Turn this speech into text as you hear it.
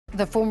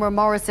The former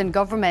Morrison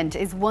government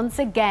is once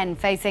again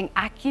facing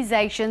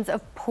accusations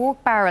of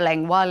pork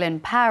barrelling while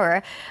in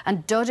power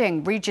and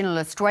dudding regional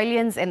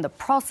Australians in the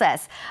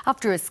process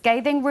after a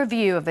scathing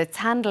review of its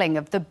handling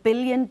of the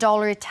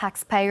billion-dollar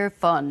taxpayer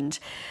fund.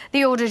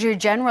 The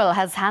Auditor-General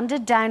has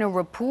handed down a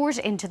report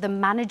into the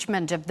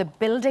management of the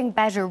Building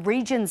Better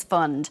Regions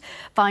Fund,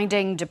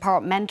 finding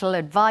departmental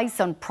advice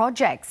on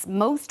projects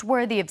most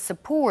worthy of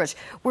support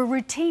were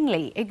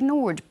routinely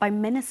ignored by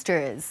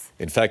ministers.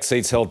 In fact,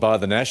 seats held by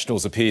the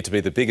Nationals appear to be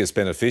the biggest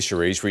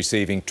beneficiaries,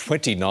 receiving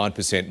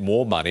 29%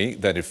 more money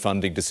than if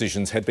funding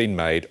decisions had been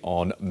made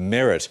on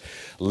merit.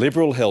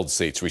 Liberal-held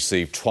seats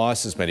received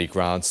twice as many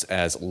grants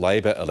as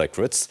Labor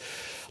electorates.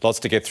 Lots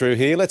to get through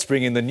here. Let's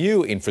bring in the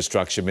new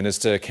Infrastructure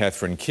Minister,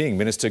 Catherine King.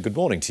 Minister, good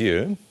morning to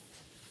you.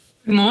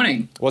 Good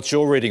morning. What's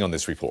your reading on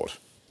this report?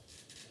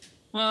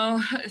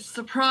 Well,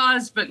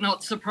 surprised but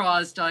not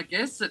surprised, I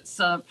guess. It's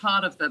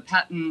part of the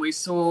pattern we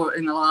saw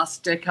in the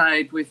last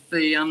decade with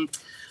the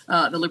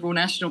Liberal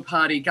National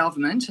Party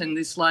government, and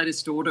this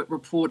latest audit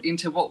report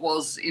into what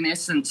was, in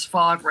essence,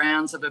 5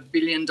 rounds of a $1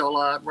 billion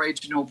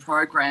regional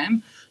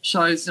program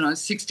shows,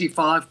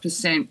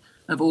 65%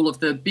 of all of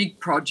the big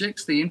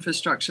projects, the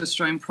infrastructure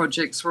stream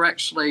projects, were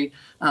actually,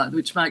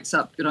 which makes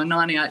up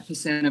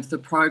 98% of the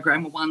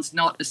program, were ones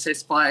not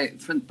assessed by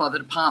the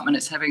department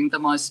as having the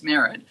most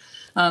merit.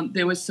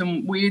 There were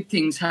some weird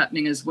things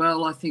happening as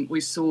well. I think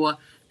we saw,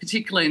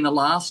 particularly in the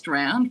last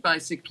round,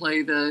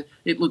 basically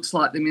it looks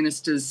like the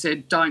ministers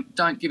said,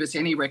 don't give us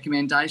any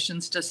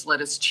recommendations, just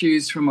let us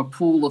choose from a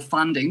pool of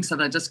funding. So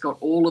they just got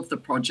all of the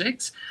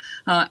projects.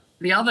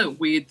 The other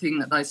weird thing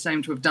that they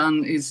seem to have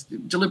done is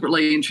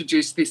deliberately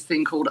introduced this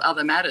thing called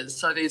other matters.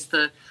 So there's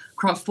the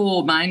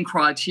 4 main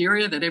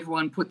criteria that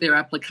everyone put their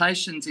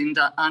applications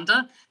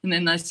under, and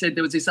then they said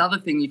there was this other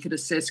thing you could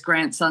assess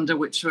grants under,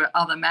 which were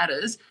other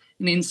matters.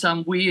 And in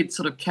some weird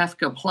sort of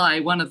Kafka play,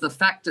 one of the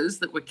factors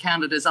that were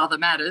counted as other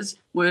matters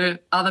were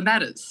other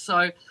matters.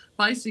 So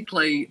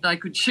basically they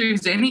could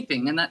choose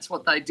anything, and that's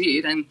what they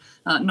did. And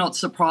not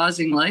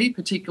surprisingly,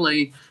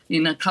 particularly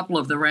in a couple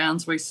of the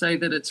rounds, we see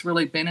that it's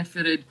really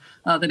benefited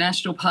the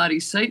National Party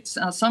seats,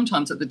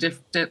 sometimes at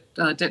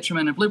the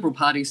detriment of Liberal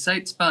Party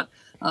seats, but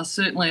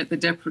certainly at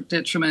the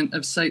detriment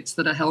of seats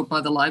that are held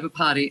by the Labor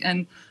Party.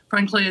 And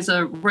frankly, as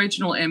a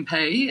regional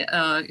MP,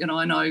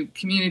 I know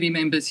community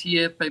members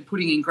here have been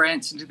putting in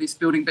grants into this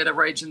Building Better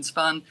Regions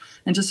Fund,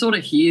 and to sort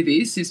of hear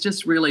this is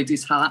just really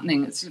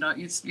disheartening. It's,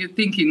 you're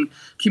thinking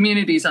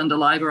communities under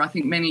Labor. I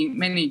think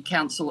many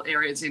council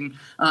areas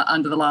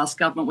under the last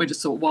government, we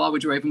just thought, why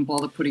would you even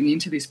bother putting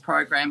into this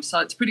program? So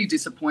it's pretty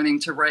disappointing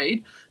to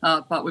read,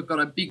 but we've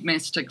got a big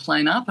mess to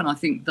clean up, and I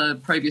think the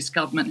previous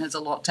government has a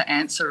lot to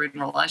answer in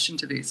relation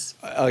to this.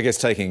 I guess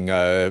taking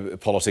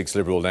politics,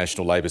 Liberal,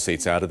 National, Labor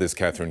seats out of this,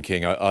 Catherine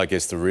King, I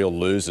guess the real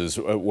losers,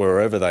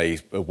 wherever they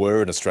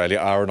were in Australia,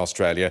 are in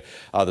Australia,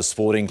 are the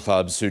sporting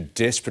clubs who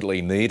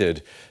desperately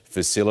needed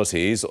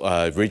facilities,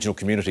 regional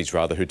communities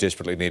rather, who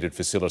desperately needed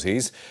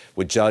facilities,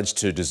 were judged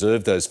to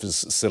deserve those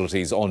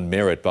facilities on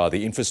merit by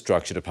the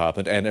Infrastructure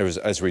Department, and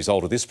as a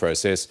result of this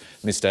process,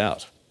 missed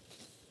out.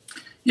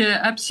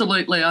 Yeah,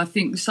 absolutely. I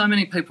think so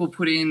many people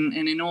put in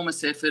an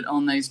enormous effort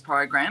on these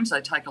programs.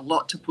 They take a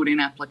lot to put in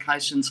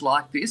applications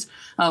like this.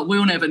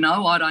 We'll never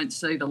know. I don't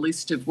see the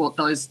list of what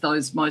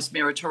those most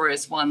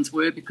meritorious ones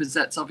were, because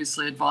that's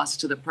obviously advice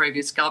to the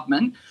previous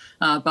government.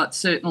 But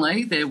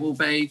certainly there will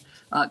be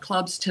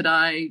clubs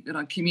today,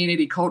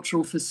 community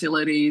cultural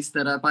facilities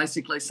that are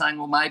basically saying,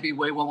 well, maybe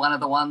we were one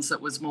of the ones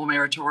that was more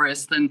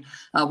meritorious than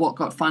what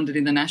got funded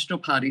in the National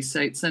Party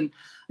seats. And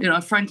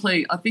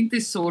frankly, I think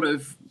this sort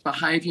of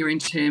behaviour in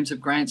terms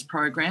of grants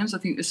programs, I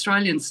think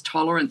Australians'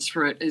 tolerance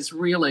for it is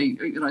really,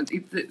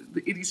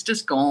 it is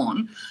just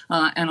gone.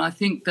 And I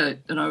think that,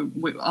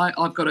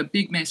 I've got a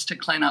big mess to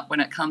clean up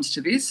when it comes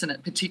to this,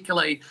 and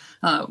particularly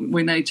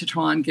we need to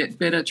try and get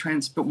better,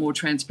 more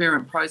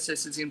transparent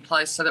processes in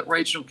place so that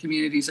regional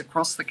communities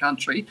across the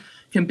country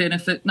can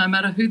benefit no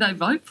matter who they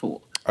vote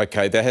for.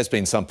 OK, there has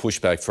been some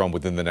pushback from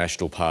within the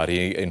National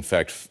Party. In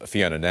fact,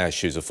 Fiona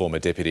Nash, who's a former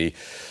deputy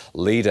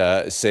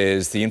leader,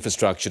 says the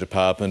Infrastructure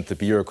Department, the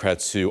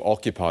bureaucrats who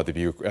occupy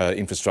the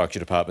Infrastructure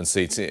Department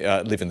seats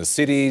live in the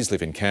cities,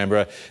 live in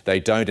Canberra. They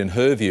don't, in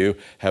her view,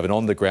 have an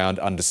on-the-ground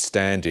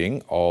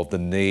understanding of the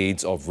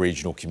needs of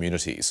regional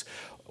communities.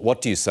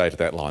 What do you say to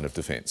that line of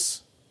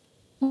defence?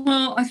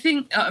 Well, I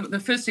think the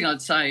first thing I'd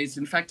say is,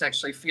 in fact,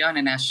 actually,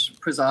 Fiona Nash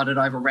presided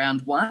over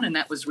round 1, and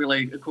that was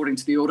really, according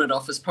to the Audit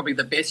Office, probably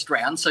the best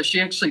round. So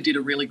she actually did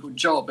a really good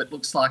job, it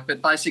looks like.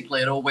 But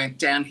basically it all went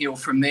downhill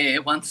from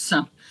there once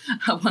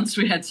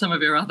we had some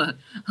of our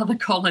other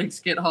colleagues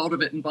get hold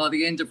of it. And by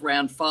the end of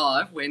round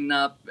 5, when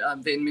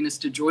then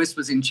Minister Joyce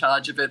was in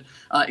charge of it,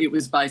 it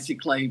was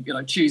basically,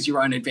 choose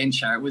your own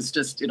adventure. It was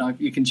just,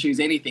 you can choose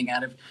anything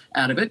out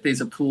of it.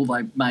 There's a pool.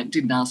 They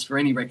didn't ask for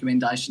any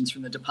recommendations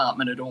from the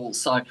department at all.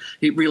 So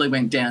it really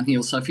went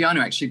downhill. So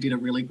Fiona actually did a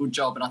really good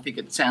job, and I think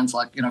it sounds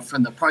like,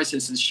 from the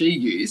processes she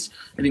used,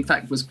 it in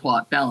fact was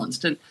quite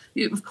balanced. And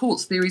of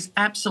course, there is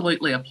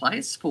absolutely a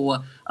place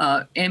for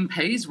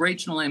MPs,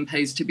 regional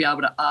MPs, to be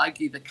able to to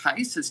argue the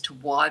case as to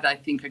why they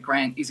think a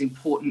grant is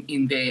important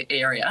in their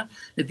area.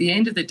 At the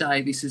end of the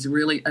day, this is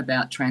really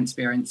about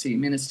transparency.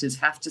 Ministers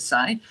have to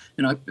say,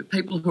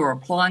 people who are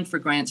applying for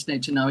grants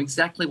need to know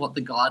exactly what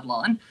the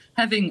guideline.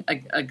 Having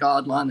a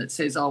guideline that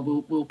says,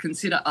 we'll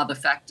consider other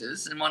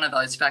factors, and one of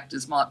those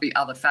factors might be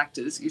other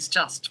factors, is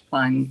just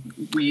plain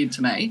weird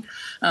to me.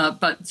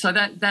 So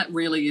that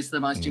really is the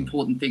most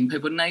important thing.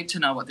 People need to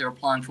know what they're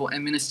applying for,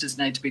 and ministers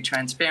need to be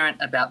transparent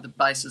about the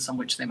basis on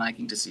which they're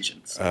making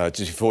decisions.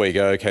 Just before you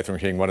go, Catherine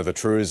King, one of the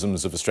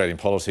truisms of Australian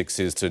politics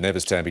is to never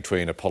stand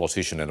between a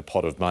politician and a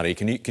pot of money.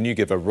 Can you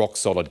give a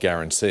rock-solid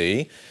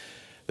guarantee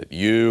that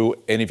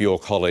you, any of your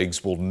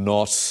colleagues, will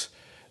not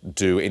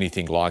do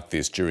anything like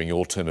this during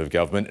your term of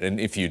government,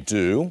 and if you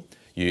do,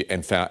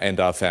 and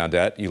are found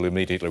out, you'll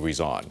immediately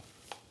resign?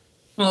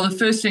 Well, the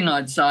first thing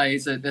I'd say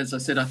is that, as I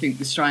said, I think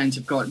the Australians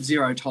have got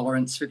zero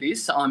tolerance for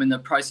this. I'm in the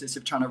process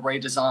of trying to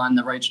redesign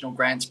the regional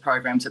grants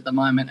programs at the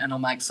moment, and I'll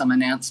make some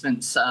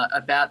announcements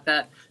about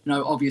that.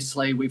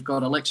 Obviously, we've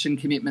got election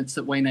commitments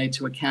that we need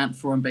to account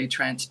for and be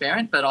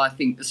transparent, but I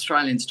think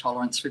Australians'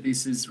 tolerance for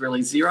this is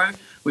really zero.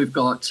 We've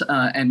got,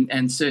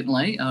 and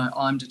certainly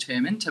I'm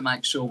determined to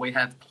make sure we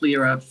have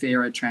clearer,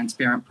 fairer,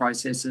 transparent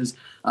processes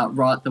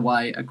right the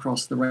way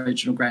across the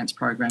regional grants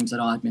programs that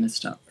I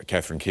administer.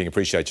 Catherine King,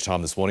 appreciate your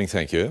time this morning.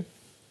 Thank you.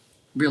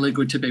 Really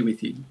good to be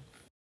with you.